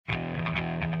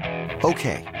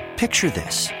Okay, picture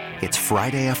this. It's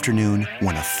Friday afternoon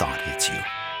when a thought hits you.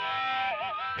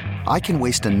 I can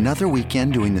waste another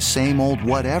weekend doing the same old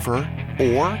whatever,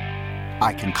 or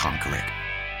I can conquer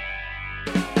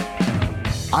it.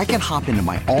 I can hop into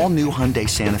my all-new Hyundai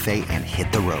Santa Fe and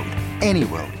hit the road. Any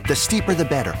road. The steeper, the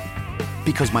better.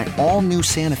 Because my all-new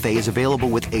Santa Fe is available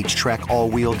with H-Track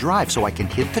all-wheel drive, so I can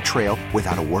hit the trail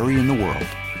without a worry in the world.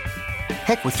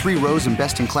 Heck, with 3 rows and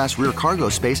best-in-class rear cargo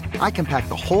space, I can pack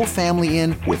the whole family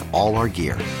in with all our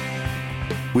gear.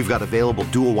 We've got available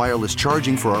dual wireless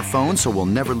charging for our phones, so we'll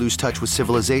never lose touch with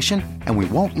civilization, and we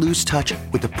won't lose touch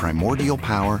with the primordial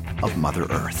power of Mother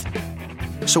Earth.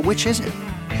 So which is it?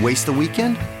 Waste the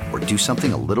weekend or do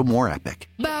something a little more epic?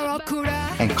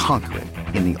 And conquer it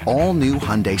in the all-new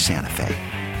Hyundai Santa Fe.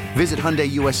 Visit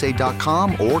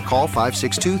HyundaiUSA.com or call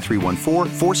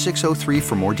 562-314-4603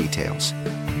 for more details.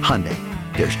 Hyundai,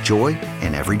 there's joy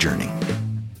in every journey.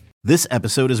 This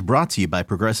episode is brought to you by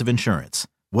Progressive Insurance.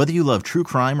 Whether you love true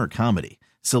crime or comedy,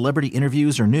 celebrity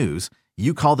interviews or news,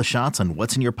 you call the shots on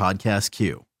what's in your podcast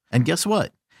queue. And guess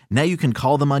what? Now you can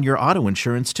call them on your auto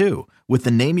insurance too with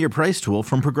the Name Your Price tool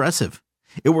from Progressive.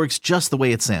 It works just the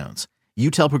way it sounds. You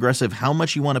tell Progressive how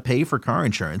much you want to pay for car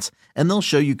insurance, and they'll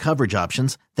show you coverage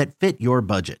options that fit your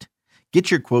budget. Get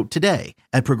your quote today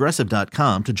at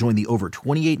Progressive.com to join the over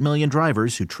 28 million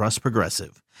drivers who trust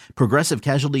Progressive. Progressive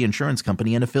Casualty Insurance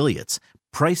Company and Affiliates.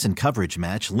 Price and coverage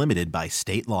match limited by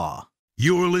state law.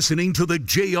 You're listening to the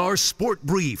JR Sport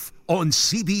Brief on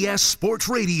CBS Sports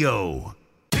Radio.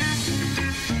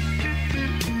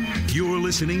 You're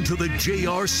listening to the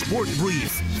JR Sport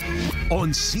Brief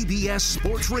on CBS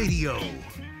Sports Radio.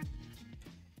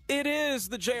 It is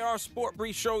the JR Sport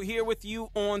Brief Show here with you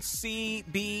on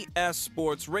CBS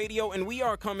Sports Radio, and we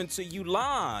are coming to you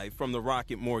live from the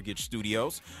Rocket Mortgage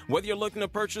Studios. Whether you're looking to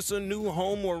purchase a new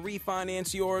home or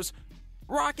refinance yours,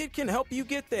 Rocket can help you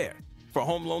get there. For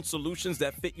home loan solutions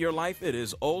that fit your life, it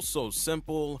is oh so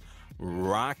simple.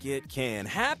 Rocket can.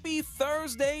 Happy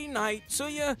Thursday night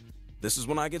to you. This is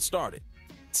when I get started.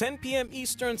 10 p.m.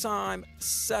 Eastern Time,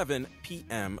 7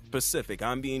 p.m. Pacific.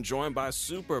 I'm being joined by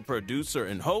super producer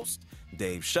and host,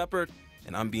 Dave Shepard,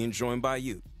 and I'm being joined by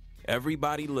you,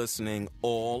 everybody listening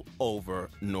all over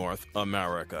North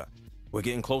America. We're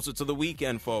getting closer to the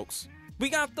weekend, folks. We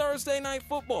got Thursday night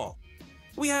football.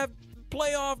 We have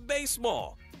playoff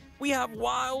baseball. We have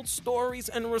wild stories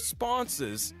and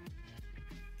responses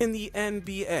in the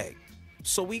NBA.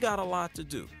 So we got a lot to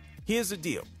do. Here's the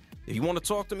deal. If you want to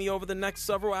talk to me over the next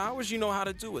several hours, you know how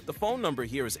to do it. The phone number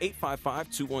here is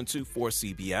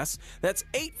 855-212-4CBS. That's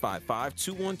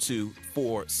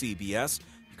 855-212-4CBS.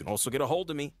 You can also get a hold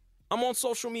of me. I'm on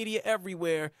social media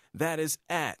everywhere. That is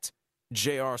at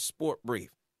JR Sport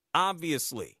Brief.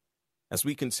 Obviously, as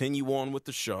we continue on with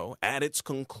the show, at its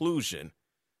conclusion,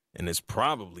 and it's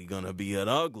probably going to be an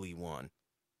ugly one,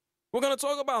 we're going to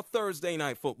talk about Thursday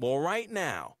night football right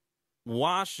now.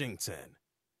 Washington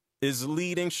is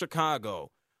leading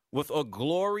Chicago with a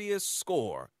glorious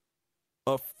score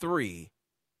of 3-0.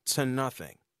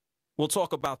 We'll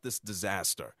talk about this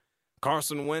disaster.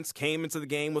 Carson Wentz came into the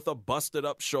game with a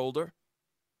busted-up shoulder.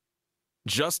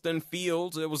 Justin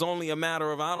Fields, it was only a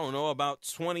matter of,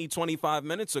 about 20, 25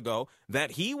 minutes ago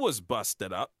that he was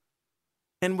busted up.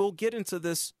 And we'll get into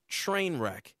this train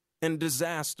wreck and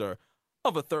disaster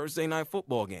of a Thursday night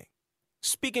football game.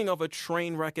 Speaking of a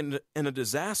train wreck and a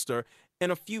disaster, in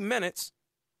a few minutes,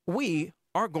 we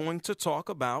are going to talk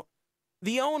about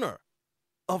the owner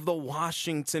of the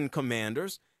Washington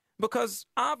Commanders, because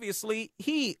obviously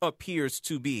he appears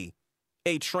to be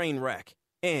a train wreck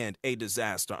and a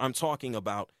disaster. I'm talking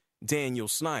about Daniel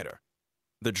Snyder.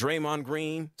 The Draymond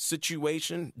Green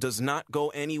situation does not go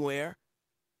anywhere.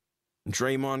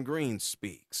 Draymond Green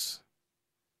speaks.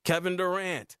 Kevin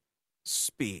Durant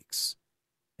speaks.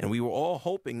 And we were all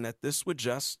hoping that this would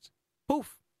just,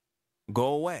 poof, go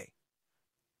away.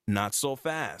 Not so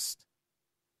fast.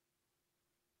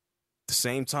 At the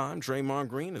same time, Draymond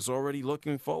Green is already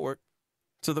looking forward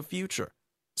to the future.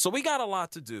 So we got a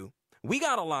lot to do. We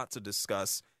got a lot to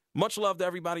discuss. Much love to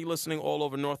everybody listening all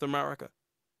over North America.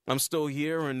 I'm still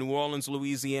here in New Orleans,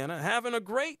 Louisiana, having a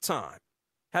great time.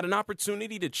 Had an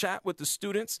opportunity to chat with the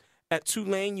students at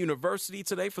Tulane University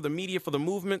today for the Media for the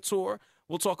Movement tour.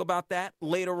 We'll talk about that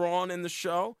later on in the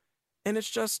show. And it's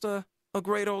just a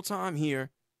great old time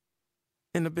here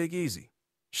in the Big Easy.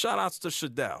 Shout-outs to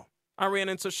Shadell. I ran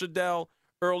into Shadell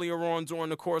earlier on during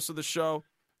the course of the show,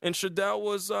 and Shadell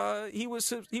was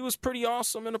pretty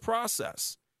awesome in the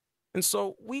process. And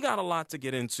so we got a lot to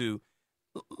get into.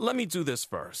 Let me do this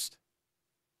first.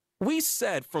 We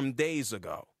said from days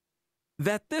ago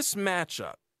that this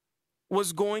matchup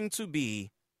was going to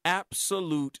be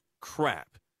absolute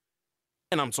crap.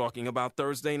 And I'm talking about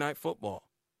Thursday Night Football.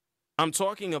 I'm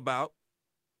talking about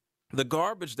the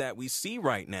garbage that we see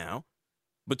right now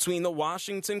between the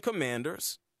Washington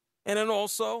Commanders and then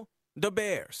also the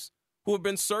Bears, who have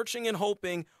been searching and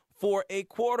hoping for a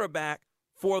quarterback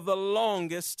for the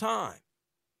longest time.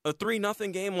 A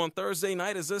 3-0 game on Thursday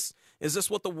night, is this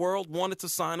what the world wanted to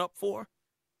sign up for?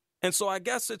 And so I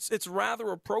guess it's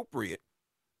rather appropriate.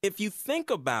 If you think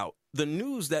about the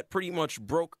news that pretty much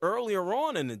broke earlier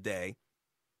on in the day,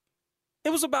 it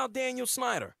was about Daniel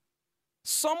Snyder,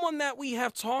 someone that we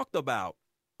have talked about,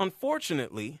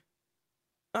 unfortunately,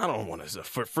 I don't want to say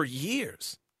for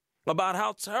years, about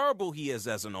how terrible he is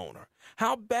as an owner,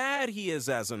 how bad he is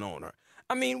as an owner.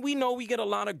 I mean, we know we get a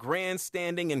lot of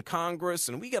grandstanding in Congress,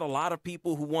 and we get a lot of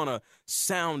people who want to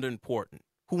sound important,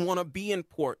 who want to be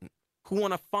important, who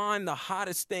want to find the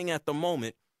hottest thing at the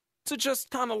moment to just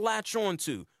kind of latch on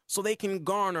to so they can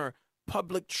garner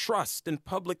public trust and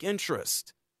public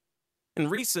interest. And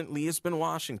recently, it's been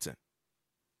Washington.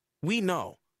 We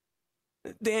know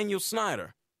Daniel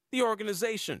Snyder, the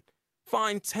organization,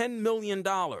 fined $10 million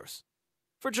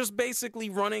for just basically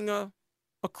running a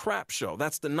crap show.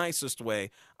 That's the nicest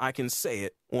way I can say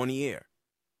it on the air.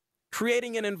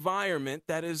 Creating an environment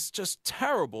that is just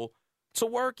terrible to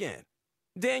work in.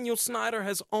 Daniel Snyder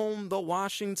has owned the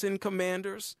Washington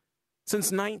Commanders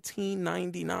since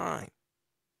 1999.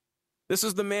 This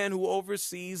is the man who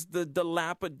oversees the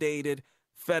dilapidated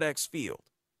FedEx Field.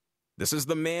 This is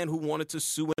the man who wanted to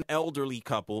sue an elderly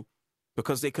couple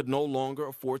because they could no longer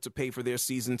afford to pay for their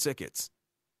season tickets.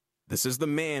 This is the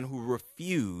man who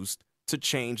refused to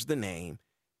change the name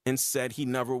and said he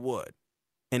never would.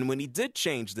 And when he did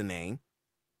change the name,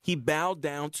 he bowed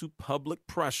down to public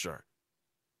pressure.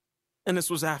 And this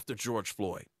was after George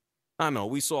Floyd. I know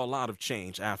we saw a lot of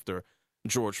change after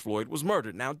George Floyd was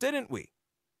murdered. Now, didn't we?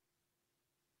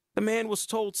 The man was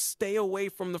told, stay away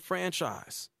from the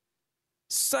franchise.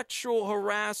 Sexual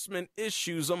harassment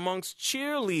issues amongst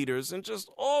cheerleaders and just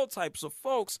all types of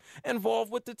folks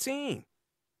involved with the team.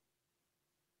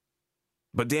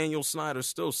 But Daniel Snyder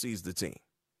still sees the team.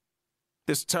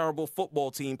 This terrible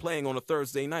football team playing on a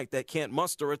Thursday night that can't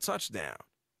muster a touchdown.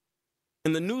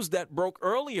 And the news that broke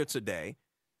earlier today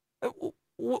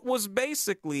was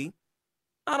basically,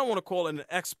 I don't want to call it an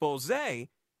expose,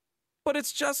 but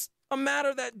it's just a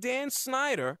matter that Dan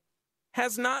Snyder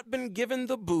has not been given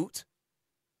the boot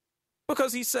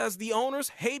because he says the owners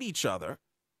hate each other.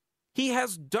 He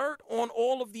has dirt on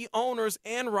all of the owners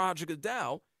and Roger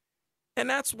Goodell, and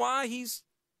that's why he's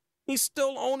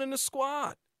still owning the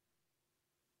squad.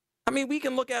 I mean, we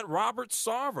can look at Robert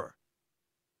Sarver.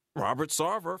 Robert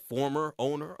Sarver, former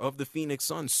owner of the Phoenix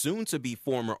Suns, soon to be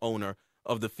former owner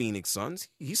of the Phoenix Suns.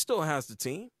 He still has the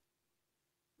team.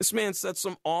 This man said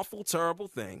some awful, terrible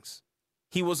things.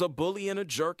 He was a bully and a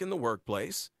jerk in the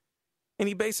workplace, and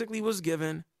he basically was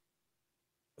given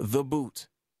the boot.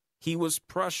 He was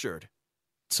pressured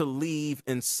to leave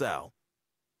and sell.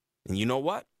 And you know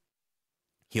what?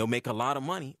 He'll make a lot of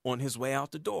money on his way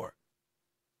out the door.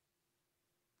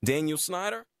 Daniel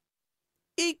Snyder,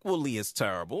 equally as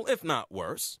terrible, if not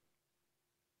worse.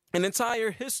 An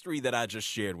entire history that I just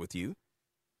shared with you.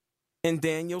 And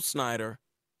Daniel Snyder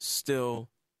still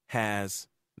has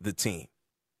the team.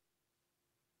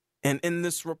 And in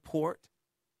this report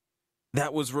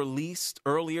that was released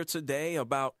earlier today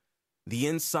about the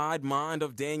inside mind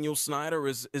of Daniel Snyder,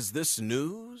 is this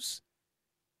news?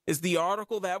 Is the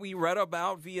article that we read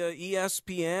about via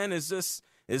ESPN, is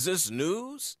this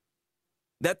news?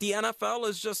 That the NFL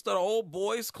is just an old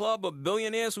boys club of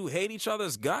billionaires who hate each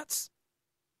other's guts?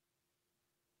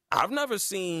 I've never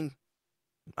seen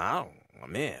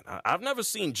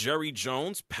Jerry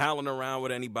Jones palling around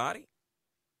with anybody.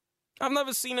 I've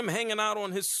never seen him hanging out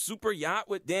on his super yacht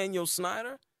with Daniel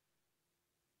Snyder.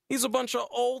 He's a bunch of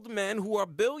old men who are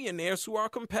billionaires who are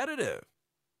competitive.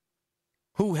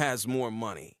 Who has more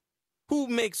money? Who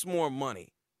makes more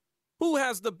money? Who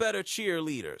has the better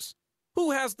cheerleaders?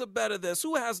 Who has the better this?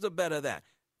 Who has the better that?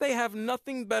 They have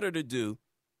nothing better to do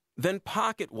than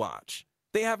pocket watch.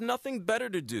 They have nothing better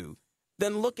to do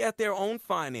than look at their own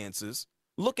finances,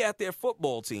 look at their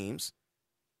football teams,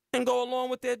 and go along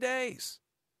with their days.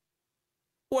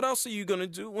 What else are you going to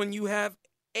do when you have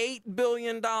 $8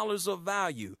 billion of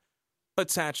value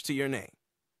attached to your name?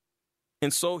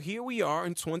 And so here we are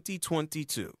in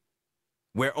 2022,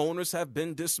 where owners have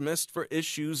been dismissed for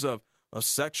issues of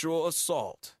sexual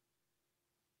assault,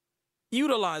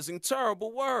 utilizing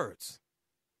terrible words,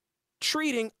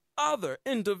 treating other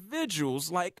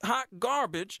individuals like hot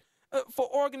garbage for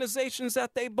organizations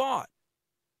that they bought.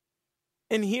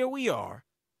 And here we are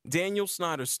Daniel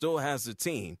Snyder still has the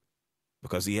team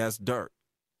because he has dirt.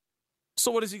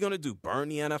 So what is he going to do? Burn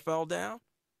the NFL down?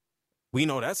 We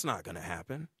know that's not going to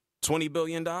happen. $20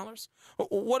 billion?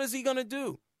 What is he going to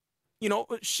do?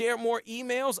 Share more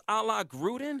emails a la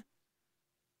Gruden?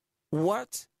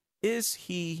 What is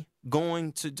he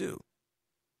going to do?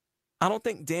 I don't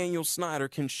think Daniel Snyder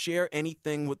can share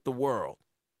anything with the world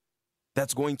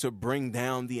that's going to bring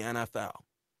down the NFL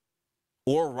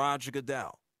or Roger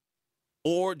Goodell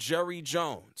or Jerry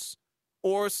Jones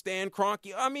or Stan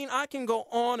Kroenke. I mean, I can go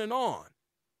on and on.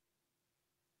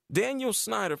 Daniel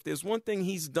Snyder, if there's one thing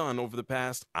he's done over the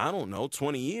past,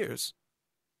 20 years,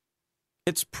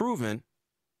 it's proven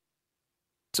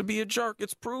to be a jerk.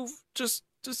 It's proved just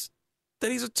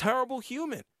that he's a terrible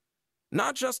human.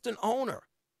 Not just an owner,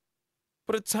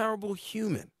 but a terrible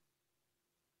human.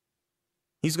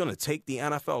 He's going to take the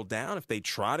NFL down if they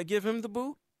try to give him the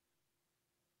boot?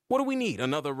 What do we need?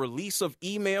 Another release of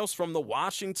emails from the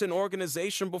Washington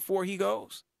organization before he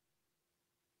goes?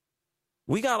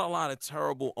 We got a lot of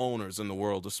terrible owners in the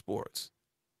world of sports.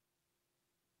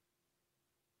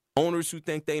 Owners who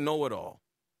think they know it all.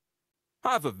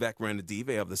 I have Vivek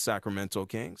Ranadive of the Sacramento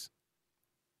Kings.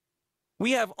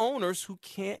 We have owners who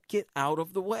can't get out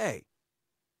of the way.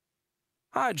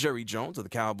 Hi, Jerry Jones of the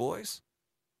Cowboys.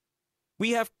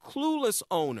 We have clueless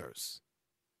owners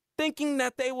thinking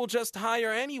that they will just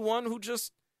hire anyone who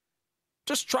just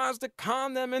tries to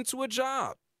con them into a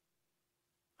job.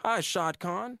 Hi, Shad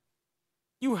Khan.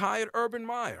 You hired Urban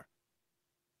Meyer.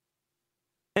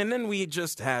 And then we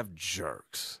just have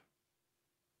jerks.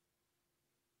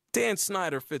 Dan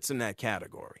Snyder fits in that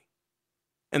category.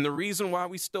 And the reason why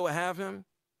we still have him,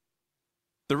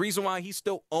 the reason why he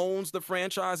still owns the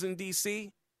franchise in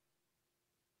D.C.,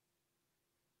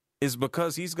 is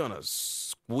because he's going to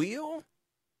squeal.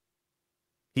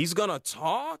 He's going to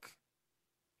talk.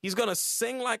 He's going to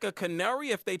sing like a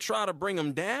canary if they try to bring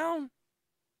him down.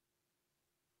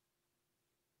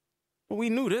 Well, we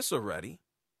knew this already.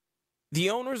 The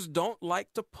owners don't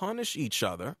like to punish each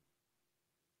other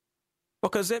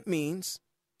because it means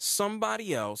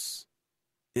somebody else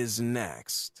is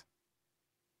next.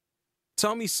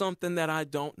 Tell me something that I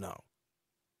don't know.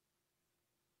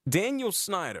 Daniel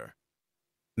Snyder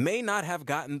may not have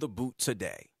gotten the boot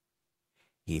today.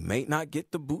 He may not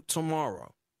get the boot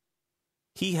tomorrow.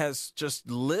 He has just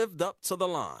lived up to the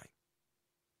line.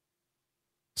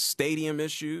 Stadium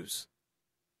issues,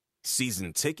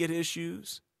 season ticket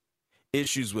issues,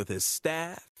 issues with his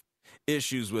staff,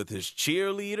 issues with his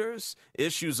cheerleaders,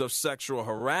 issues of sexual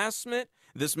harassment.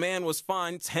 This man was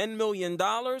fined $10 million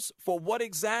for what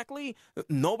exactly?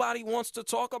 Nobody wants to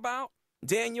talk about.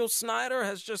 Daniel Snyder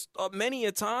has just many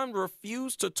a time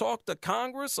refused to talk to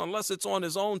Congress unless it's on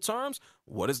his own terms.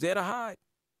 What is there to hide?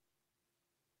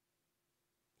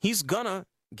 He's gonna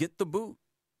get the boot.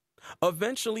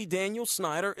 Eventually, Daniel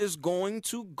Snyder is going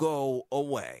to go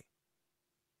away.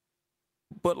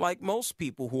 But like most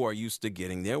people who are used to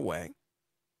getting their way,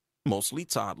 mostly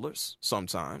toddlers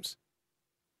sometimes,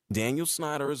 Daniel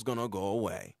Snyder is going to go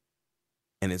away.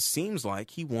 And it seems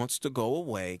like he wants to go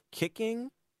away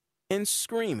kicking and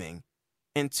screaming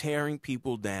and tearing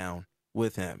people down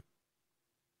with him.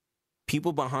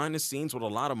 People behind the scenes with a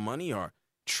lot of money are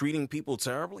treating people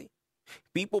terribly.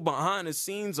 People behind the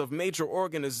scenes of major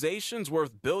organizations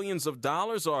worth billions of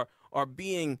dollars are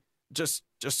being just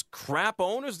crap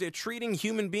owners. They're treating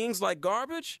human beings like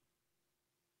garbage.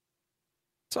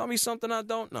 Tell me something I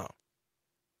don't know.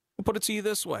 I'll put it to you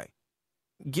this way.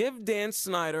 Give Dan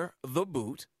Snyder the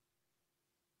boot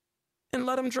and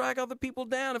let him drag other people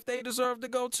down if they deserve to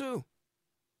go too.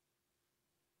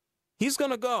 He's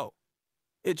going to go.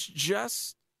 It's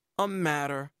just a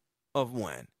matter of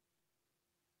when.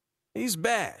 He's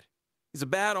bad. He's a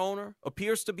bad owner,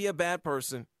 appears to be a bad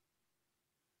person.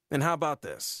 And how about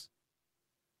this?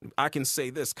 I can say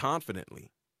this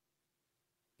confidently.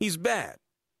 He's bad,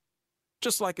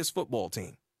 just like his football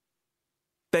team.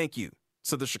 Thank you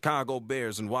to the Chicago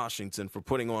Bears in Washington for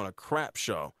putting on a crap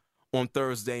show on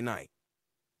Thursday night.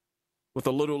 With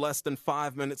a little less than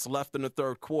 5 minutes left in the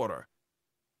third quarter,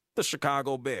 the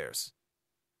Chicago Bears,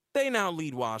 they now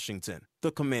lead Washington,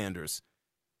 the Commanders,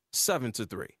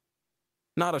 7-3.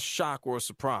 Not a shock or a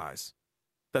surprise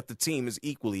that the team is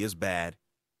equally as bad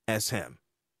as him.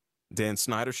 Dan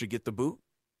Snyder should get the boot,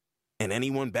 and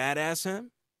anyone bad as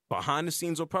him, behind the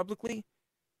scenes or publicly,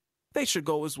 they should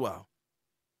go as well.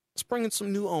 Let's bring in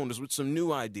some new owners with some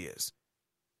new ideas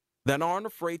that aren't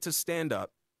afraid to stand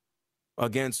up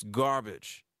against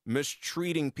garbage,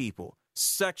 mistreating people,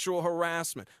 sexual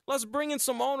harassment. Let's bring in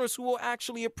some owners who will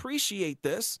actually appreciate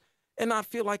this and not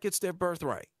feel like it's their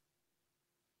birthright.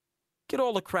 Get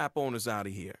all the crap owners out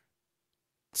of here.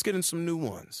 Let's get in some new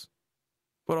ones.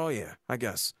 But, oh, yeah, I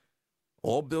guess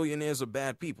all billionaires are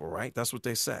bad people, right? That's what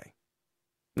they say.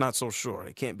 Not so sure.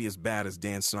 They can't be as bad as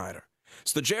Dan Snyder.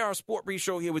 It's the JR Sport Brief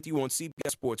Show here with you on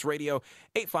CBS Sports Radio,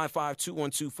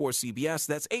 855-212-4CBS.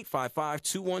 That's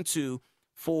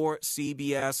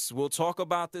 855-212-4CBS. We'll talk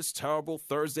about this terrible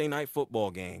Thursday night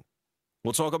football game.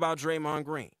 We'll talk about Draymond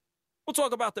Green. We'll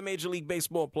talk about the Major League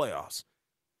Baseball playoffs.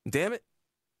 Damn it,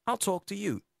 I'll talk to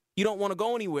you. You don't want to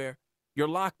go anywhere. You're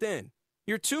locked in.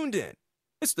 You're tuned in.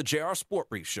 It's the JR Sport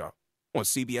Brief Show on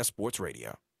CBS Sports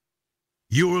Radio.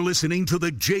 You're listening to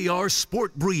the JR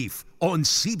Sport Brief on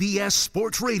CBS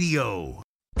Sports Radio.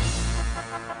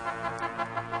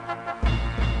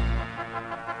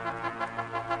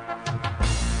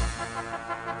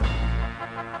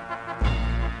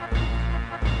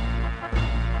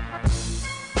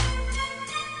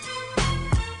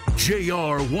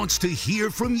 JR wants to hear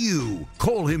from you.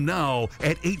 Call him now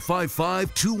at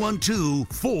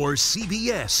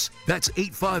 855-212-4CBS. That's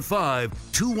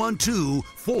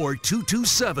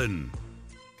 855-212-4227.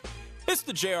 It's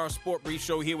the JR Sport Brief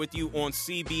Show here with you on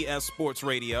CBS Sports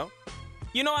Radio.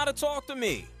 You know how to talk to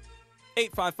me.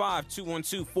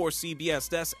 855-212-4CBS.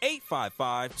 That's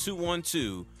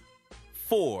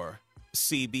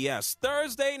 855-212-4CBS.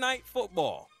 Thursday night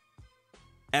football.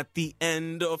 At the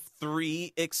end of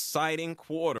 3 exciting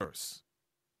quarters,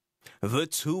 the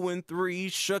 2-3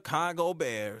 Chicago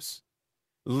Bears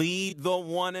lead the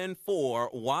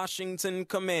 1-4 Washington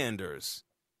Commanders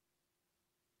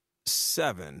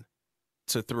 7-3.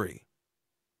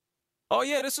 Oh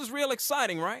yeah, this is real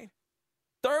exciting, right?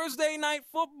 Thursday night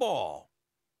football.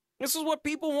 This is what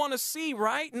people want to see,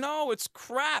 right? No, it's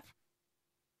crap.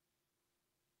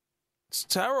 It's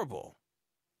terrible.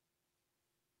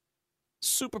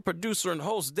 Super producer and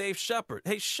host Dave Shepard.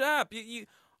 Hey, Shep,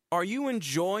 are you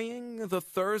enjoying the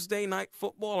Thursday night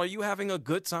football? Are you having a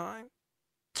good time?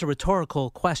 It's a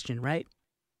rhetorical question, right?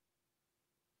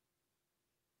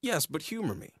 Yes, but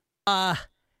humor me.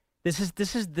 This has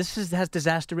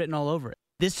disaster written all over it.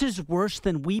 This is worse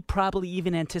than we probably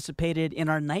even anticipated in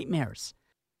our nightmares.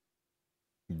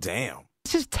 Damn.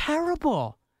 This is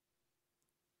terrible.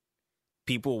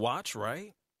 People watch,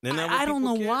 right? I don't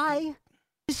know why.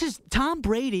 This is Tom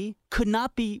Brady could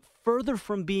not be further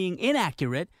from being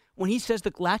inaccurate when he says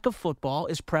the lack of football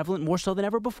is prevalent more so than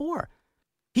ever before.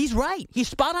 He's right. He's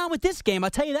spot on with this game. I'll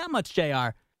tell you that much, JR.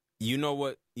 You know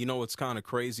what? You know what's kind of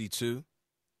crazy, too?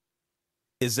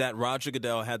 Is that Roger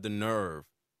Goodell had the nerve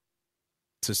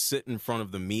to sit in front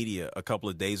of the media a couple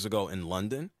of days ago in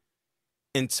London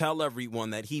and tell everyone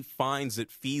that he finds it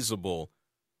feasible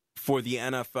for the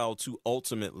NFL to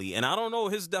ultimately, and I don't know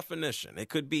his definition, it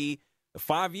could be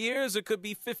 5 years, it could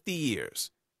be 50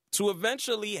 years, to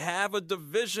eventually have a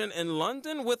division in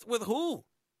London with who?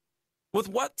 With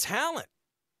what talent?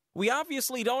 We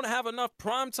obviously don't have enough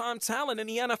primetime talent in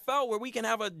the NFL where we can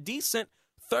have a decent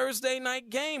Thursday night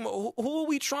game. Who are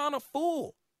we trying to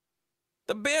fool?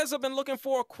 The Bears have been looking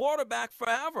for a quarterback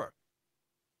forever.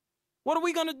 What are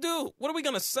we going to do? What are we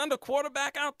going to send a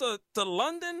quarterback out to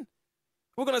London?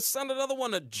 We're going to send another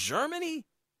one to Germany?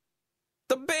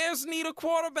 The Bears need a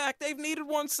quarterback. They've needed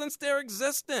one since their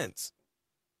existence.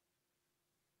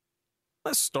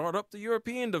 Let's start up the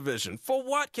European division. For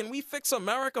what? Can we fix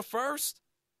America first?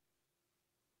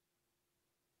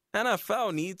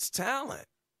 NFL needs talent.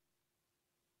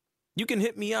 You can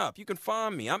hit me up. You can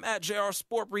find me. I'm at JR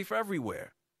Sport Brief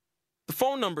everywhere. The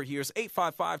phone number here is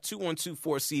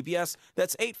 855-212-4CBS.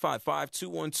 That's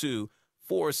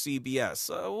 855-212-4CBS.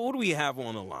 What do we have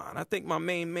on the line? I think my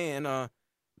main man,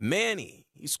 Manny,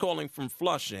 he's calling from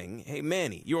Flushing. Hey,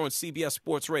 Manny, you're on CBS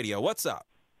Sports Radio. What's up?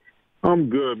 I'm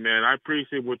good, man. I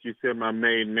appreciate what you said, my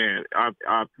main man.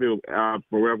 I feel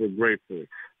forever grateful.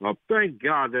 Thank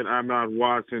God that I'm not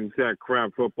watching that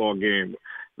crap football game.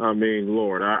 I mean,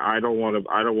 Lord, I don't want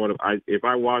to. If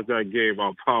I watch that game,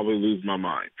 I'll probably lose my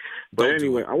mind. But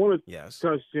anyway, I want to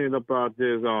touch in about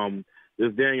this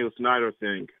Daniel Snyder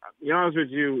thing. To be honest with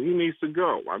you, he needs to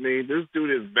go. I mean, this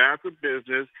dude is bad for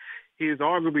business. He's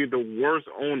arguably the worst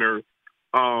owner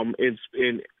in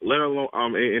let alone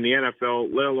in the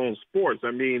NFL, let alone sports.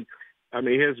 I mean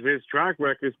his track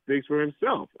record speaks for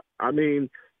himself. I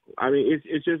mean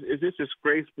it's just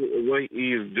disgraceful what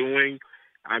he is doing.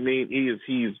 I mean he's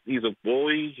a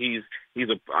bully. He's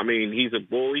a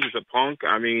bully. He's a punk.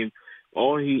 I mean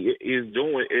all he is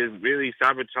doing is really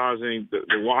sabotaging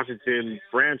the Washington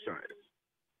franchise.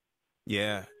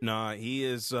 Yeah, no, he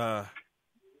is.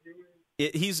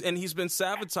 He's been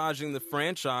sabotaging the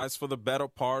franchise for the better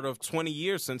part of 20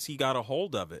 years since he got a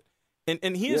hold of it.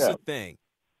 And here's the thing.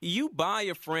 you buy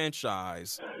a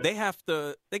franchise, they got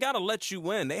to let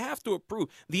you in. They have to approve.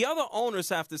 The other owners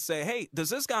have to say, hey, does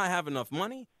this guy have enough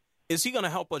money? Is he going to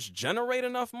help us generate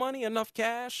enough money, enough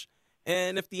cash?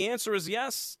 And if the answer is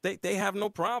yes, they have no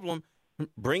problem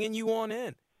bringing you on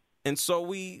in. And so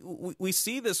we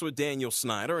see this with Daniel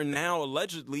Snyder, and now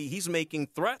allegedly he's making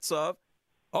threats of,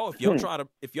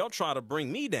 if y'all try to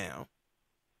bring me down,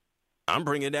 I'm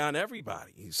bringing down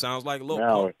everybody. He sounds like a little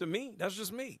punk to me. That's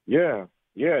just me. Yeah,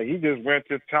 he just went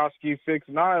to Takashi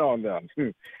 6ix9ine on them.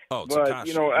 Oh, but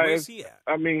Takashi, where's he at?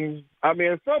 I mean, at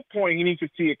some point he needs to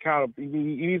see accountable. He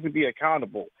needs to be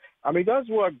accountable. I mean, that's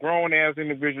what grown-ass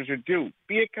individuals should do.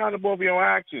 Be accountable for your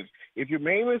actions. If you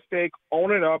made a mistake,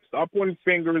 own it up. Stop pointing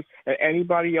fingers at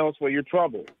anybody else for your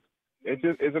trouble.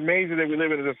 It's amazing that we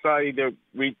live in a society that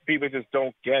people just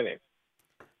don't get it.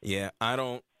 Yeah, I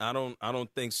don't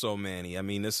think so, Manny. I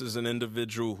mean, this is an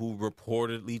individual who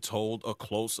reportedly told a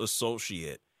close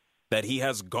associate that he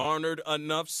has garnered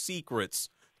enough secrets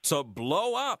to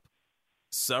blow up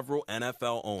several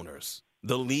NFL owners,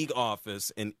 the league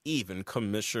office, and even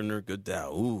Commissioner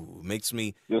Goodell. Ooh, makes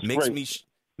me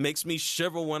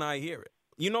shiver when I hear it.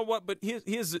 You know what? But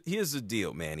here's the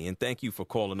deal, Manny, and thank you for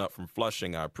calling up from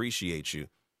Flushing. I appreciate you.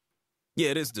 Yeah,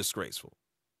 it is disgraceful.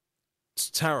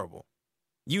 It's terrible.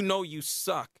 You know you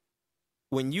suck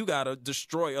when you got to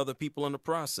destroy other people in the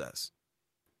process.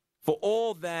 For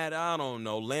all that, I don't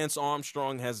know, Lance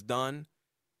Armstrong has done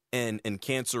and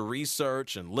cancer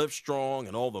research and Livestrong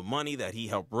and all the money that he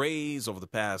helped raise over the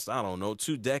past,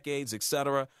 2 decades,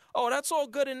 etc. Oh, that's all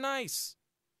good and nice.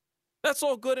 That's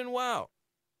all good and well.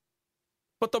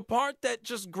 But the part that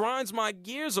just grinds my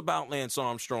gears about Lance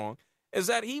Armstrong is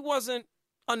that he wasn't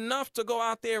enough to go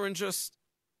out there and just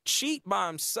cheat by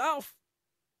himself.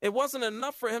 It wasn't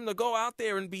enough for him to go out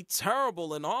there and be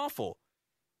terrible and awful.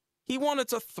 He wanted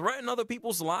to threaten other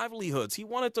people's livelihoods. He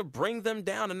wanted to bring them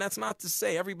down, and that's not to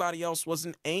say everybody else was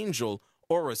an angel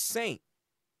or a saint.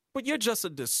 But you're just a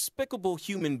despicable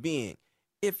human being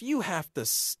if you have to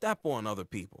step on other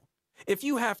people, if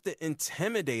you have to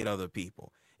intimidate other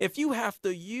people, if you have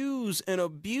to use and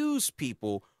abuse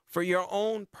people for your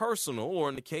own personal, or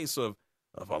in the case of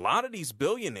a lot of these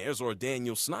billionaires or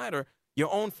Daniel Snyder,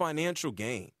 your own financial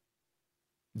gain.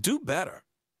 Do better.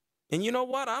 And you know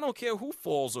what? I don't care who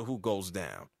falls or who goes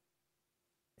down.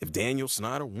 If Daniel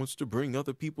Snyder wants to bring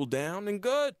other people down, then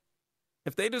good.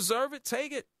 If they deserve it,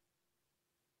 take it.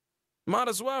 Might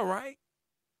as well, right?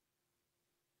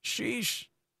 Sheesh.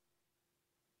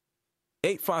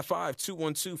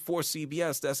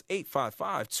 855-212-4CBS. That's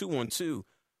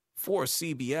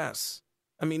 855-212-4CBS.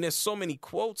 I mean, there's so many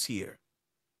quotes here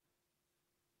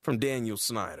from Daniel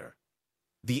Snyder.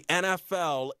 The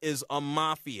NFL is a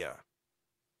mafia.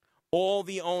 All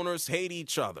the owners hate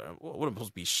each other. What, am I supposed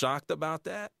to be shocked about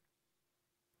that?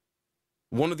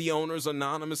 One of the owners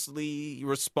anonymously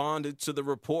responded to the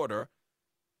reporter,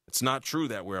 "It's not true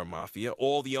that we're a mafia.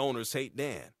 All the owners hate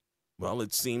Dan." Well,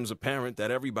 it seems apparent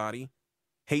that everybody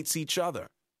hates each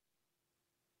other.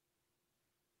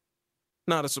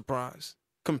 Not a surprise.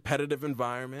 Competitive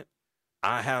environment.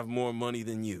 I have more money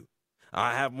than you.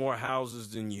 I have more houses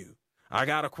than you. I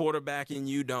got a quarterback and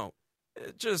you don't.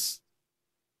 Just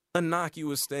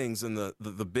innocuous things in the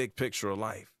big picture of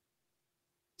life.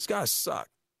 These guys suck.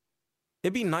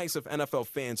 It'd be nice if NFL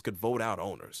fans could vote out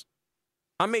owners.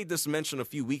 I made this mention a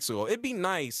few weeks ago. It'd be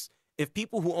nice if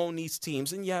people who own these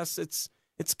teams, and yes, it's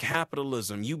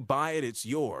capitalism. You buy it, it's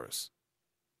yours.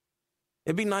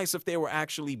 It'd be nice if there were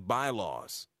actually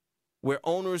bylaws where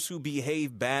owners who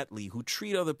behave badly, who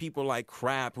treat other people like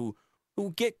crap, who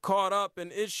get caught up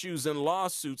in issues and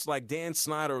lawsuits like Dan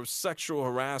Snyder of sexual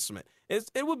harassment.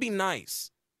 It would be nice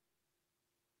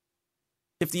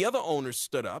if the other owners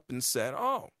stood up and said,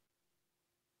 "Oh,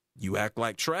 you act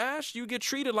like trash, you get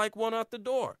treated like one out the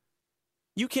door.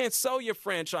 You can't sell your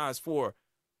franchise for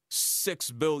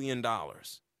 $6 billion.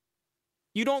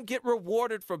 You don't get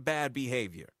rewarded for bad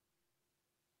behavior."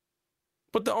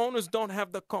 But the owners don't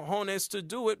have the cojones to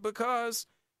do it because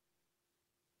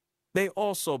they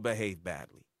also behave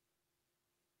badly.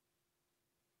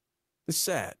 It's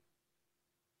sad.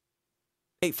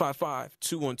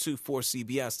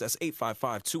 855-212-4CBS. That's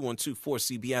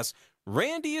 855-212-4CBS.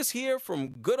 Randy is here from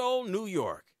good old New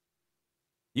York.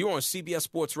 You're on CBS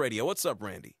Sports Radio. What's up,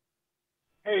 Randy?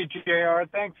 Hey, JR.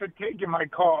 Thanks for taking my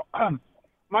call.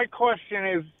 My question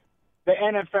is, the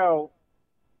NFL,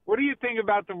 what do you think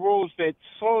about the rules that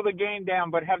slow the game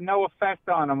down but have no effect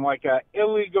on them, like a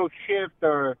illegal shift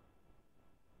or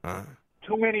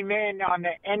too many men on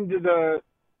the end of the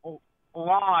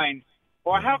line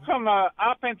Or how come an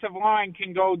offensive line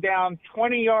can go down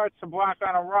 20 yards to block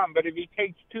on a run, but if he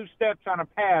takes 2 steps on a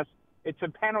pass, it's a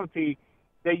penalty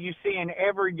that you see in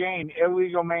every game,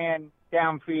 illegal man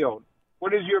downfield?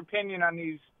 What is your opinion on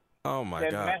these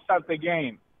that mess up the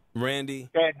game? Randy.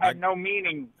 That had no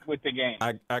meaning with the game.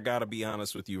 I got to be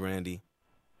honest with you, Randy.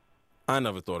 I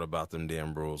never thought about them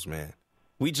damn rules, man.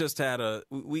 We just had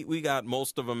we got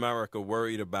most of America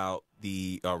worried about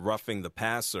the roughing the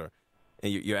passer.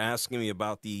 And you're asking me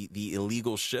about the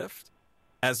illegal shift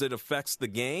as it affects the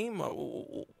game?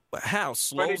 How?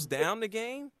 Slows down the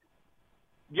game?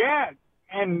 Yeah,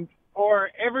 you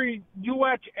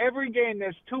watch every game,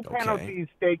 there's 2 penalties.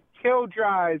 They kill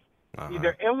drives,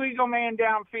 either illegal man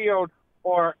downfield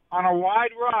or on a wide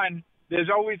run, there's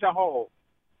always a hole.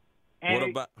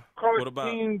 And what about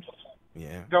teams,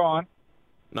 yeah. Go on.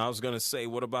 No, I was going to say,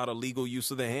 what about illegal use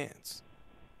of the hands?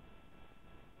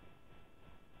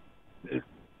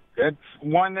 That's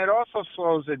one that also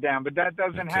slows it down, but that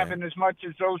doesn't happen as much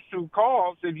as those 2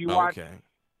 calls if you watch.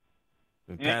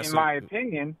 In my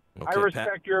opinion. I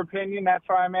respect your opinion. That's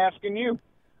why I'm asking you.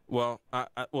 Well,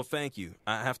 well, thank you.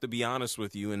 I have to be honest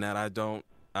with you in that I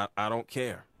don't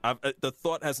care. The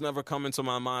thought has never come into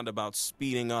my mind about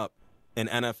speeding up an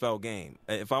NFL game.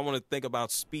 If I want to think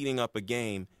about speeding up a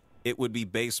game, it would be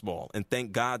baseball. And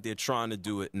thank God they're trying to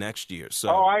do it next year. So.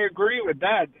 Oh, I agree with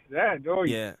that.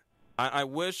 Yeah. I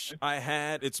wish I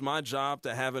had. It's my job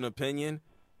to have an opinion.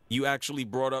 You actually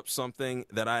brought up something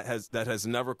that has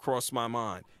never crossed my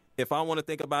mind. If I want to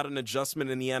think about an adjustment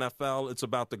in the NFL, it's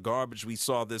about the garbage we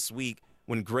saw this week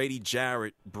when Grady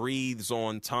Jarrett breathes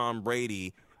on Tom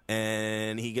Brady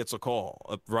and he gets a call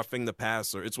of roughing the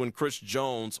passer. It's when Chris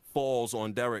Jones falls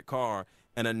on Derek Carr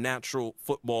and a natural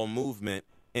football movement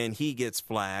and he gets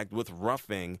flagged with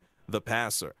roughing the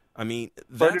passer. I mean,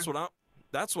 that's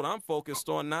what I'm focused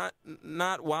on,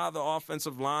 not why the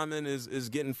offensive lineman is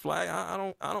getting flagged.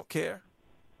 I don't care.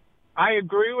 I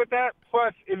agree with that.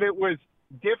 Plus, if it was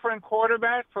different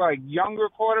quarterbacks, like younger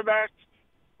quarterbacks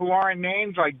who aren't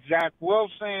names like Zach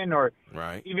Wilson or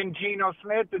even Geno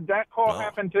Smith, did that call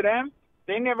happen to them?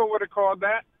 They never would have called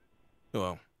that.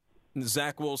 Well,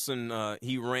 Zach Wilson,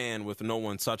 he ran with no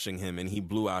one touching him, and he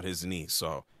blew out his knee.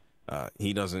 So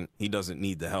he doesn't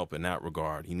need the help in that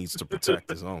regard. He needs to protect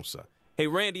his own son. Hey,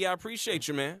 Randy, I appreciate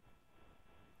you, man.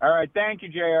 All right. Thank you,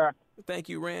 JR. Thank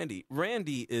you, Randy.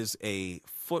 Randy is a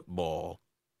football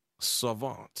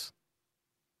savant.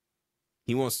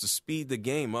 He wants to speed the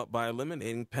game up by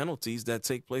eliminating penalties that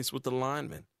take place with the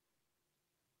linemen.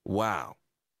 Wow.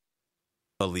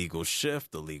 Illegal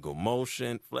shift, illegal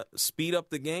motion, speed up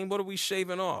the game. What are we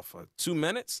shaving off? 2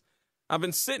 minutes? I've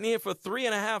been sitting here for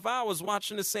 3.5 hours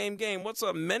watching the same game. What's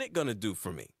a minute going to do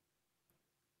for me?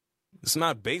 It's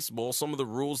not baseball. Some of the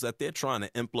rules that they're trying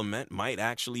to implement might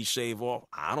actually shave off,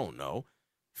 I don't know,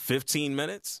 15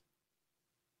 minutes?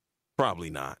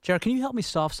 Probably not. Jared, can you help me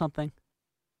solve something?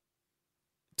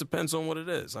 It depends on what it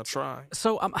is. I try.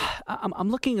 So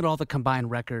I'm looking at all the combined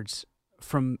records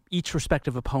from each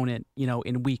respective opponent,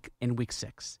 in week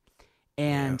 6.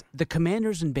 And the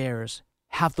Commanders and Bears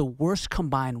have the worst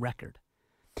combined record.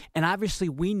 And obviously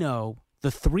we know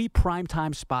the 3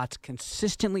 primetime spots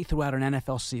consistently throughout an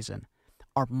NFL season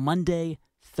are Monday,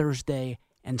 Thursday,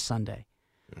 and Sunday.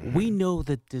 We know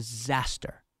the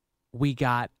disaster we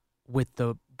got with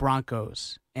the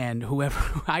Broncos and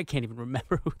whoever, I can't even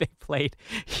remember who they played.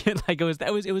 It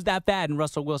was that bad, and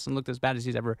Russell Wilson looked as bad as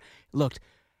he's ever looked.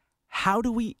 How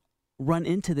do we run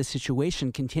into this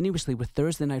situation continuously with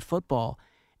Thursday Night Football,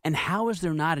 and how is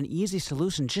there not an easy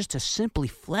solution just to simply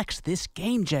flex this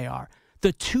game, JR?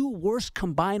 The 2 worst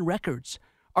combined records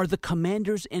are the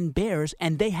Commanders and Bears,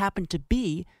 and they happen to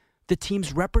be the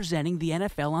teams representing the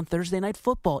NFL on Thursday Night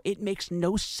Football. It makes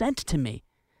no sense to me.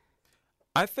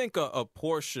 I think a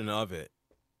portion of it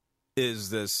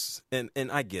is this, and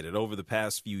I get it. Over the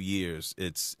past few years,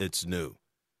 it's new.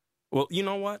 Well, you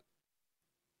know what?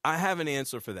 I have an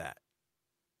answer for that,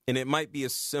 and it might be a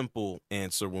simple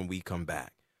answer when we come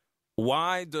back.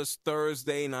 Why does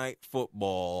Thursday Night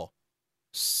Football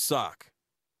suck?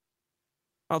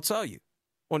 I'll tell you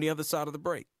on the other side of the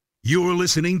break. You're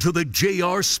listening to the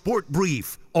JR Sport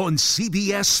Brief on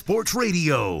CBS Sports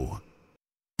Radio.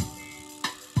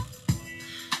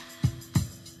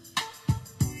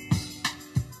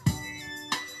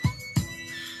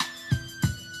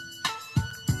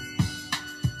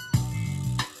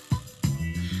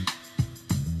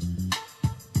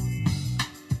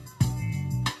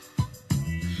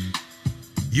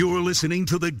 You're listening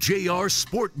to the JR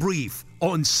Sport Brief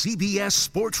on CBS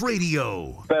Sports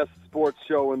Radio. Best sports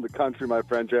show in the country, my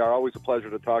friend JR. Always a pleasure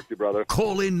to talk to you, brother.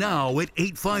 Call in now at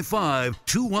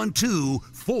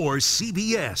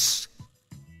 855-212-4CBS.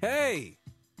 Hey,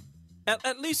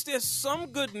 at least there's some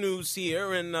good news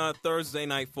here in Thursday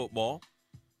Night Football.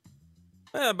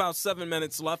 About 7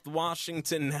 minutes left.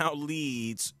 Washington now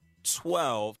leads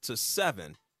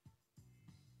 12-7.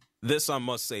 This, I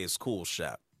must say, is cool,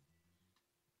 Shep.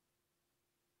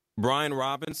 Brian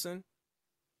Robinson,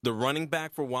 the running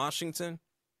back for Washington,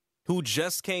 who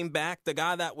just came back, the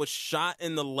guy that was shot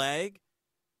in the leg,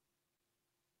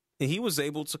 he was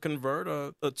able to convert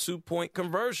a 2-point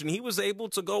conversion. He was able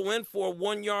to go in for a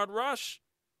 1-yard rush.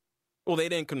 Well, they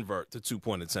didn't convert the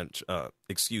 2-point attempt.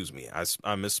 Excuse me. I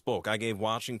misspoke. I gave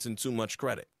Washington too much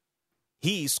credit.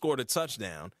 He scored a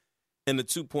touchdown, and the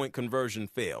 2-point conversion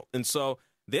failed. And so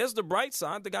there's the bright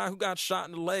side. The guy who got shot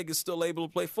in the leg is still able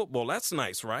to play football. That's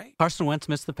nice, right? Carson Wentz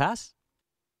missed the pass?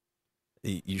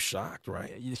 You shocked,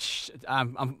 right?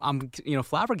 I'm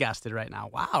flabbergasted right now.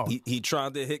 Wow. He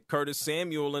tried to hit Curtis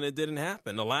Samuel, and it didn't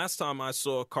happen. The last time I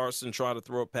saw Carson try to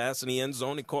throw a pass in the end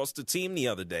zone, it cost the team the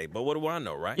other day. But what do I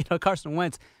know, right? Carson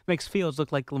Wentz makes Fields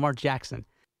look like Lamar Jackson.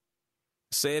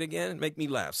 Say it again. Make me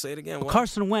laugh. Say it again. What?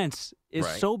 Carson Wentz is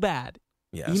so bad.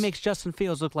 Yes. He makes Justin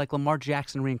Fields look like Lamar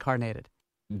Jackson reincarnated.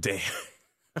 Damn.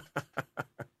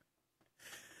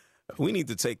 We need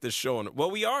to take this show on. Well,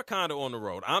 we are kind of on the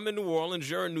road. I'm in New Orleans.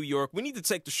 You're in New York. We need to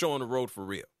take the show on the road for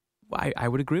real. I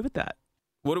would agree with that.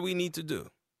 What do we need to do?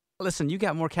 Listen, you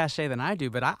got more cachet than I do,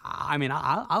 but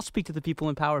I'll speak to the people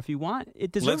in power if you want.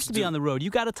 It deserves to be on the road. You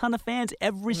got a ton of fans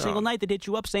every single night that hit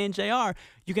you up saying, JR,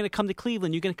 you're going to come to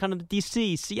Cleveland, you're going to come to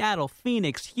D.C., Seattle,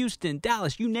 Phoenix, Houston,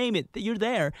 Dallas, you name it, you're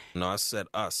there. No, I said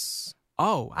us.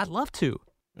 Oh, I'd love to.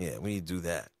 Yeah, we need to do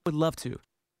that. Would love to.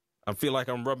 I feel like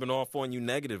I'm rubbing off on you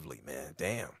negatively, man.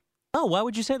 Damn. Oh, why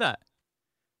would you say that?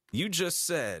 You just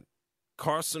said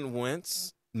Carson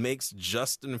Wentz makes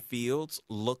Justin Fields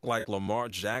look like Lamar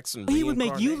Jackson. He would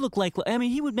make you look like, you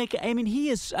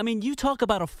talk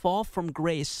about a fall from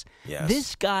grace. Yes.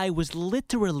 This guy was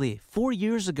literally 4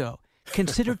 years ago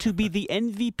considered to be the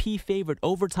MVP favorite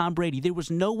over Tom Brady. There was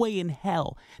no way in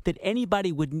hell that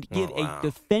anybody would give a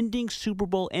defending Super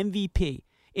Bowl MVP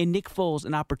in Nick Foles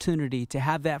an opportunity to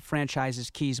have that franchise's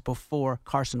keys before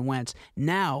Carson Wentz.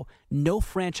 Now, no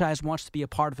franchise wants to be a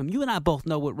part of him. You and I both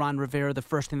know what Ron Rivera, the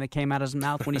first thing that came out of his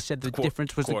mouth when he said the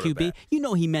difference was the QB. You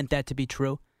know he meant that to be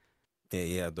true. Yeah,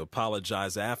 he had to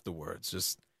apologize afterwards.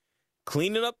 Just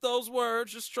cleaning up those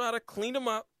words. Just try to clean them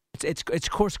up. It's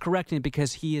course correcting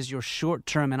because he is your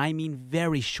short-term, and I mean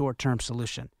very short-term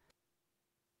solution.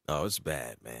 Oh, it's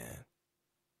bad, man.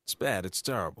 It's bad. It's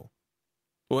terrible.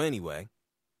 Well, anyway,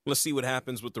 let's see what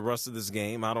happens with the rest of this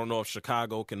game. I don't know if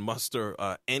Chicago can muster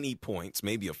any points,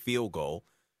 maybe a field goal.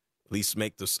 At least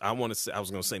make this. I was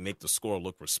going to say make the score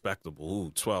look respectable.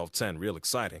 Ooh, 12-10, real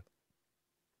exciting.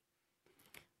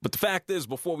 But the fact is,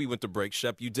 before we went to break,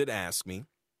 Shep, you did ask me,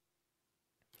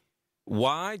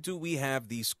 why do we have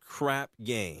these crap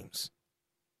games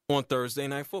on Thursday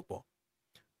Night Football?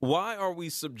 Why are we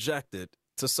subjected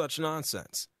to such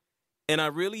nonsense? And I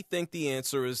really think the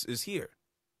answer is here.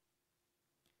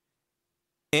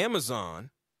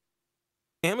 Amazon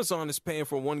is paying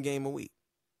for one game a week.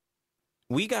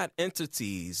 We got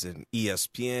entities in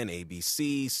ESPN,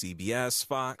 ABC, CBS,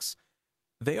 Fox.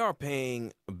 They are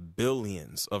paying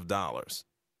billions of dollars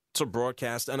to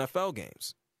broadcast NFL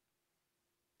games.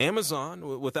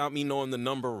 Amazon, without me knowing the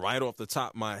number right off the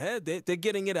top of my head, they're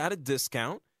getting it at a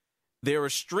discount. They're a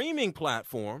streaming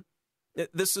platform.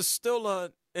 This is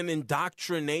still an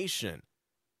indoctrination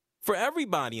for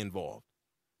everybody involved.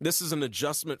 This is an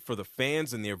adjustment for the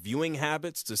fans and their viewing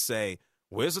habits to say,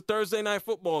 where's the Thursday Night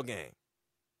Football game?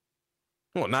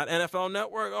 Well, not NFL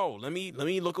Network. Oh, let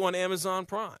me look on Amazon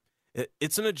Prime.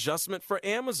 It's an adjustment for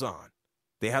Amazon.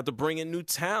 They have to bring in new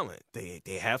talent. They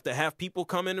have to have people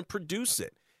come in and produce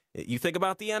it. You think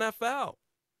about the NFL.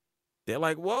 They're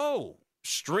like, whoa,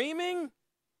 streaming?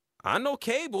 I know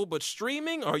cable, but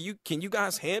streaming? Can you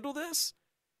guys handle this?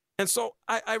 And so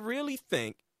I really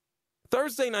think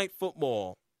Thursday Night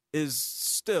Football is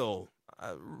still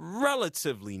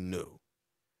relatively new.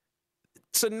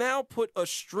 To now put a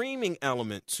streaming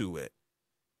element to it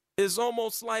is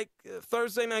almost like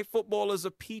Thursday Night Football is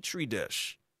a petri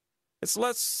dish. It's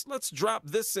let's drop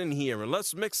this in here and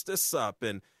let's mix this up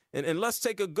and let's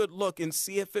take a good look and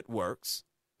see if it works.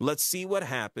 Let's see what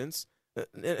happens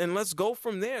and let's go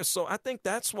from there. So I think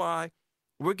that's why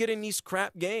we're getting these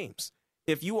crap games.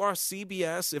 If you are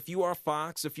CBS, if you are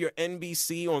Fox, if you're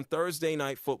NBC on Thursday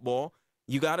Night Football,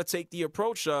 you got to take the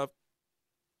approach of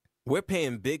we're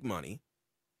paying big money.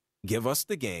 Give us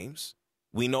the games.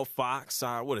 We know Fox,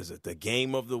 the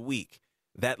game of the week.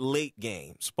 That late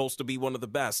game, supposed to be one of the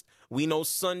best. We know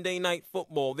Sunday Night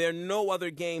Football. There are no other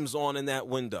games on in that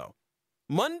window.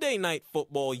 Monday Night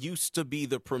Football used to be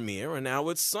the premiere, and now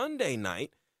it's Sunday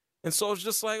night. And so it's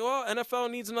just like, well, NFL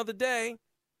needs another day.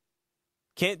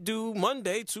 Can't do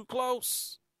Monday, too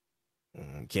close.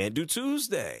 Can't do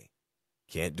Tuesday.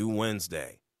 Can't do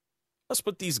Wednesday. Let's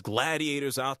put these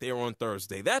gladiators out there on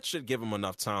Thursday. That should give them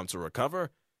enough time to recover.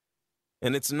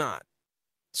 And it's not.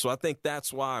 So I think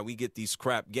that's why we get these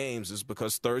crap games, is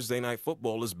because Thursday Night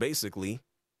Football is basically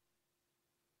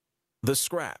the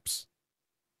scraps.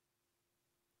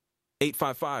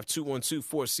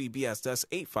 855-212-4CBS. That's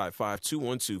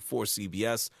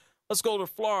 855-212-4CBS. Let's go to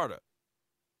Florida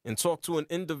and talk to an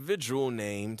individual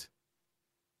named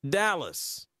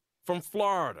Dallas from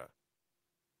Florida.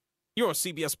 You're on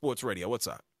CBS Sports Radio. What's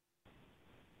up?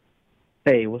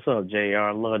 Hey, what's up,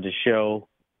 JR? Love the show.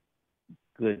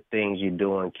 Good things you're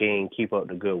doing, King. Keep up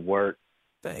the good work.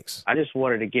 Thanks. I just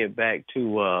wanted to get back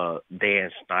to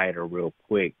Dan Snyder real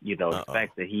quick. You know, the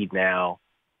fact that he now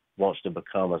wants to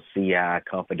become a CI,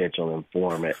 confidential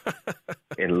informant,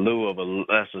 in lieu of a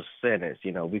lesser sentence.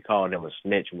 You know, we call him a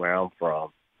snitch where I'm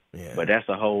from. Yeah. But that's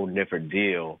a whole different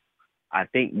deal. I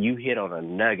think you hit on a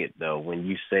nugget, though, when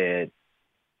you said,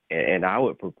 and I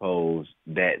would propose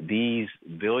that these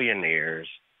billionaires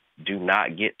do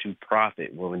not get to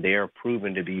profit when they are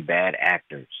proven to be bad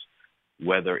actors,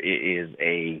 whether it is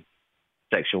a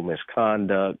sexual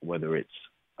misconduct, whether it's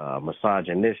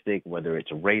misogynistic, whether it's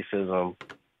racism.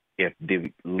 If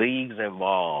the leagues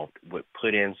involved would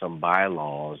put in some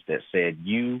bylaws that said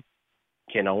you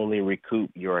can only recoup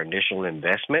your initial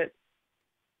investment,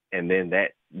 and then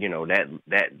that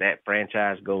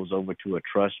franchise goes over to a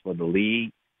trust for the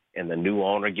league, and the new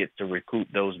owner gets to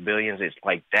recoup those billions, it's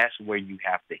like that's where you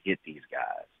have to hit these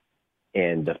guys.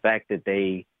 And the fact that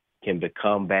they can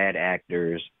become bad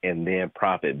actors and then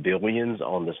profit billions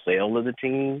on the sale of the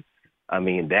team, I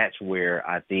mean, that's where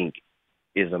I think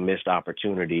is a missed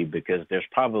opportunity, because there's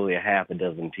probably a half a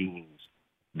dozen teams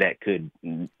that could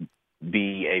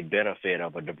be a benefit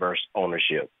of a diverse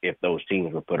ownership if those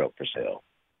teams were put up for sale.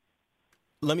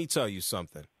 Let me tell you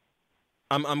something.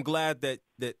 I'm glad that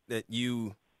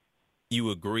you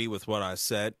agree with what I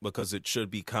said, because it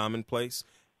should be commonplace.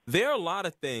 There are a lot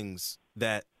of things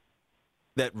that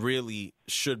really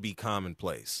should be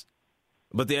commonplace,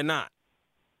 but they're not.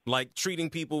 Like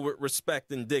treating people with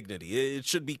respect and dignity. It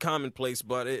should be commonplace,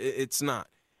 but it's not.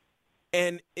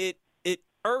 And it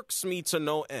irks me to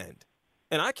no end.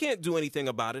 And I can't do anything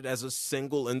about it as a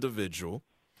single individual,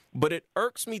 but it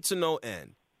irks me to no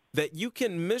end that you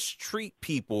can mistreat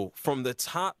people from the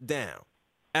top down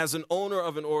as an owner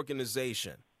of an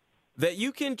organization, that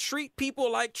you can treat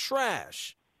people like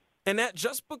trash, and that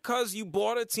just because you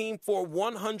bought a team for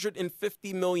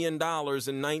 $150 million in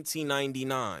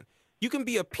 1999, you can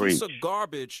be a piece of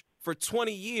garbage for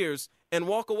 20 years and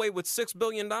walk away with $6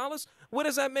 billion? Where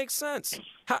does that make sense?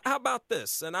 How about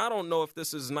this? And I don't know if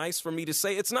this is nice for me to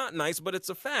say. It's not nice, but it's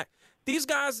a fact. These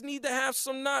guys need to have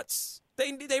some nuts.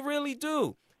 They really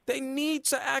do. They need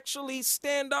to actually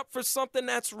stand up for something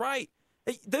that's right.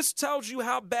 This tells you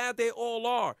how bad they all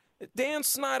are. Dan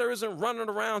Snyder isn't running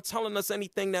around telling us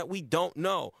anything that we don't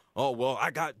know. Oh, well,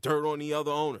 I got dirt on the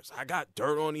other owners. I got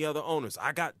dirt on the other owners.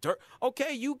 I got dirt.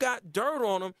 Okay, you got dirt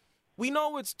on them. We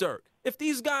know it's dirt. If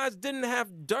these guys didn't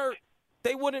have dirt,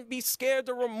 they wouldn't be scared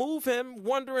to remove him,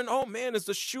 wondering, oh, man, is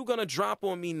the shoe going to drop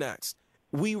on me next?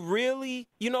 We really,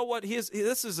 you know what,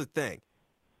 this is the thing.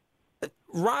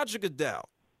 Roger Goodell,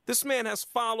 this man has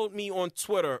followed me on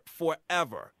Twitter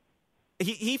forever.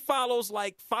 He follows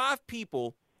like 5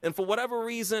 people, and for whatever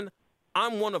reason,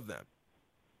 I'm one of them.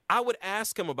 I would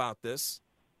ask him about this,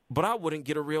 but I wouldn't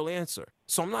get a real answer.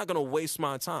 So I'm not going to waste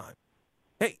my time.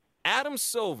 Hey, Adam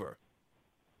Silver,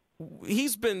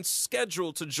 he's been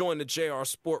scheduled to join the JR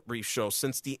Sport Brief show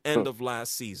since the end of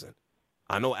last season.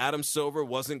 I know Adam Silver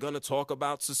wasn't going to talk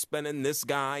about suspending this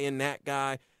guy and that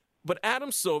guy, but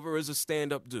Adam Silver is a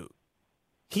stand-up dude.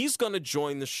 He's going to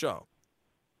join the show.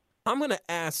 I'm going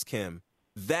to ask him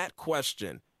that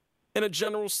question in a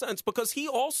general sense, because he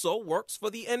also works for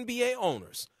the NBA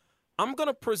owners. I'm going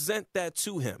to present that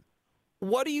to him.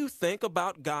 What do you think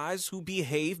about guys who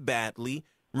behave badly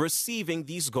receiving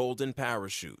these golden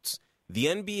parachutes? The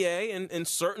NBA in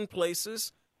certain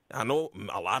places, I know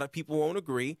a lot of people won't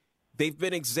agree, they've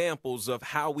been examples of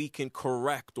how we can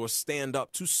correct or stand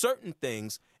up to certain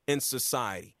things in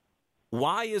society.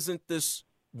 Why isn't this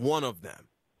one of them?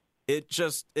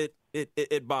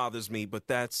 It bothers me, but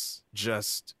that's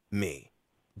just me.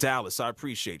 Dallas, I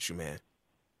appreciate you, man.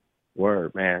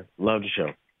 Word, man. Love the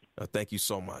show. Thank you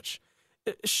so much.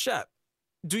 Shep,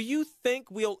 do you think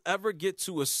we'll ever get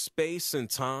to a space and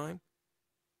time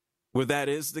where that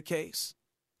is the case?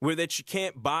 Where that you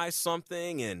can't buy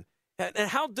something and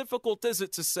how difficult is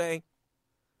it to say,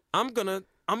 I'm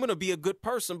gonna be a good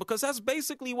person, because that's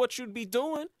basically what you'd be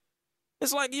doing.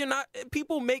 It's like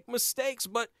people make mistakes,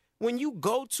 but when you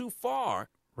go too far,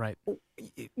 right?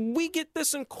 We get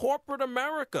this in corporate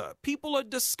America. People are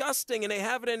disgusting and they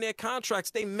have it in their contracts.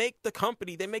 They make the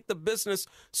company, they make the business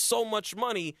so much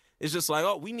money. It's just like,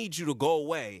 oh, we need you to go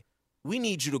away. We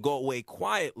need you to go away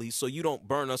quietly so you don't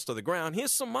burn us to the ground.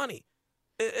 Here's some money.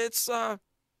 It's the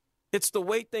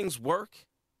way things work.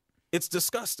 It's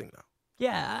disgusting, though.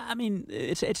 Yeah, I mean,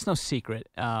 it's no secret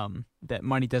that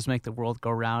money does make the world go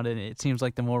round, and it seems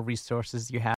like the more resources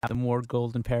you have, the more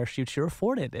golden parachutes you're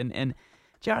afforded. And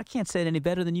JR, I can't say it any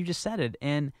better than you just said it.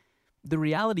 And the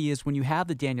reality is, when you have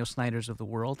the Daniel Snyders of the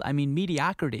world, I mean,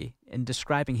 mediocrity in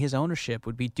describing his ownership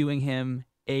would be doing him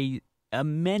a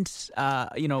immense,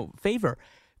 favor,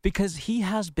 because he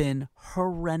has been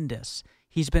horrendous.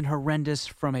 He's been horrendous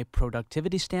from a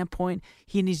productivity standpoint.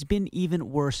 He's been even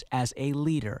worse as a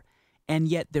leader. And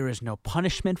yet there is no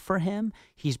punishment for him.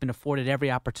 He's been afforded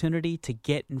every opportunity to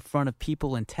get in front of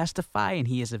people and testify, and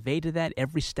he has evaded that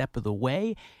every step of the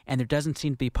way. And there doesn't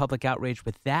seem to be public outrage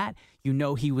with that. You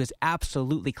know, he was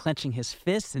absolutely clenching his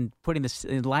fists and putting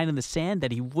the line in the sand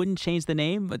that he wouldn't change the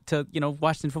name to,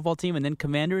 Washington Football Team and then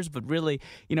Commanders. But really,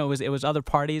 it was other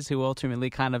parties who ultimately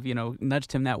kind of,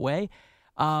 nudged him that way.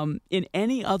 In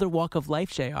any other walk of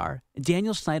life, JR,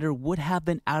 Daniel Snyder would have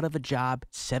been out of a job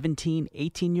 17,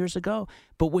 18 years ago.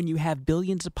 But when you have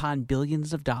billions upon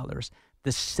billions of dollars,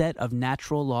 the set of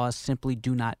natural laws simply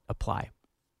do not apply.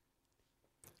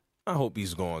 I hope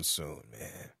he's gone soon,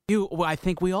 man. I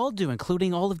think we all do,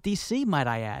 including all of D.C., might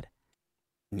I add.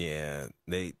 Yeah,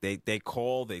 they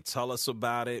call, they tell us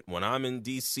about it. When I'm in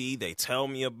D.C., they tell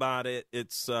me about it.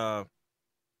 It's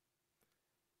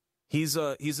He's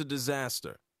a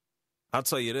disaster. I'll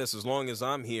tell you this, as long as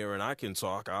I'm here and I can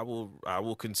talk, I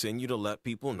will continue to let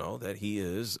people know that he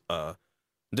is a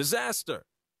disaster.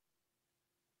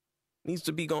 Needs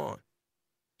to be gone.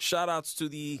 Shout outs to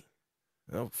the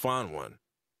fine one.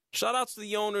 Shout outs to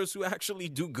the owners who actually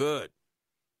do good.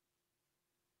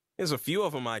 There's a few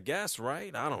of them, I guess,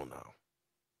 right? I don't know.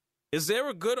 Is there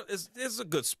a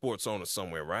good sports owner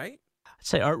somewhere, right? I'd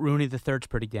say Art Rooney III's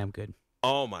pretty damn good.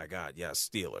 Oh, my God, yes,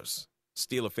 Steelers.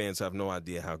 Steeler fans have no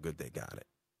idea how good they got it.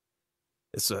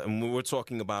 And we're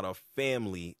talking about a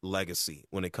family legacy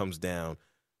when it comes down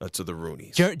to the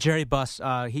Rooneys. Jerry Buss,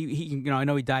 he I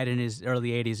know he died in his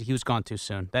early 80s. He was gone too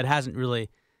soon. That hasn't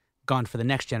really gone for the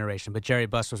next generation, but Jerry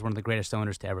Buss was one of the greatest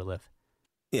owners to ever live.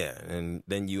 Yeah, and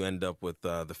then you end up with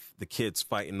the kids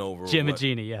fighting over Jim and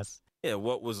Jeannie, yes. Yeah,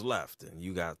 what was left. And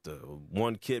you got the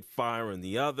one kid firing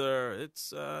the other.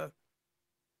 It's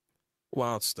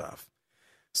wild stuff.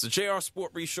 It's the JR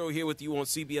Sport Brief Show here with you on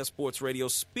CBS Sports Radio.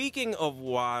 Speaking of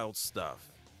wild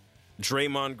stuff,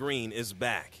 Draymond Green is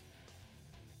back.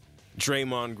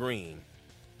 Draymond Green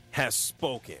has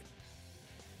spoken.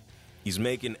 He's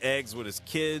making eggs with his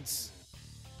kids.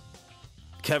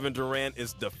 Kevin Durant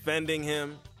is defending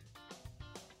him.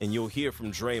 And you'll hear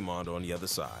from Draymond on the other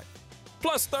side.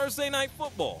 Plus Thursday Night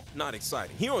Football. Not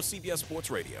exciting. Here on CBS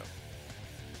Sports Radio.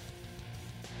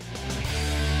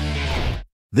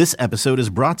 This episode is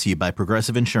brought to you by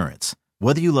Progressive Insurance.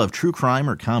 Whether you love true crime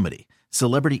or comedy,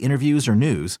 celebrity interviews or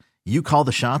news, you call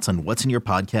the shots on what's in your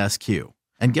podcast queue.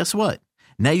 And guess what?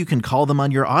 Now you can call them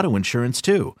on your auto insurance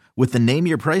too with the Name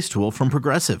Your Price tool from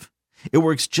Progressive. It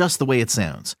works just the way it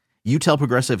sounds. You tell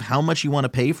Progressive how much you want to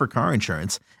pay for car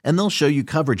insurance, and they'll show you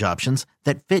coverage options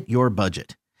that fit your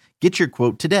budget. Get your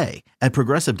quote today at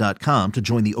Progressive.com to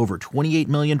join the over 28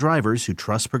 million drivers who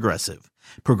trust Progressive.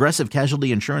 Progressive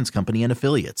Casualty Insurance Company and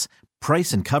Affiliates.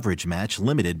 Price and coverage match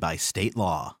limited by state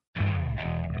law.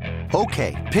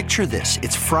 Okay, picture this.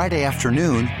 It's Friday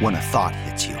afternoon when a thought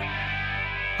hits you.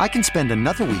 I can spend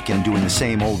another weekend doing the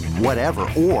same old whatever,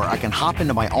 or I can hop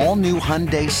into my all-new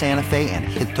Hyundai Santa Fe and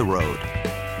hit the road.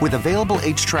 With available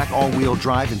H-Track all-wheel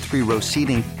drive and 3-row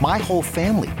seating, my whole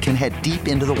family can head deep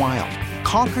into the wild.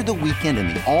 Conquer the weekend in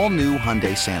the all-new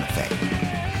Hyundai Santa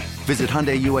Fe. Visit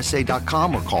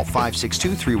HyundaiUSA.com or call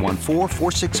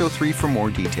 562-314-4603 for more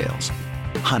details.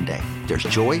 Hyundai, there's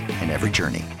joy in every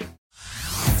journey.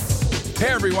 Hey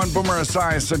everyone, Boomer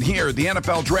Esiason here. The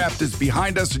NFL draft is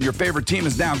behind us and your favorite team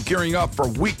is now gearing up for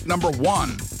week number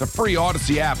 1. The free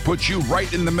Odyssey app puts you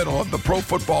right in the middle of the pro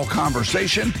football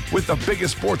conversation with the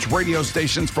biggest sports radio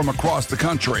stations from across the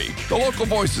country. The local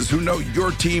voices who know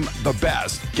your team the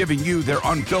best, giving you their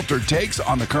unfiltered takes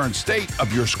on the current state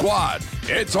of your squad.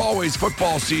 It's always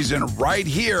football season right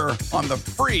here on the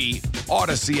free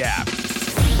Odyssey app.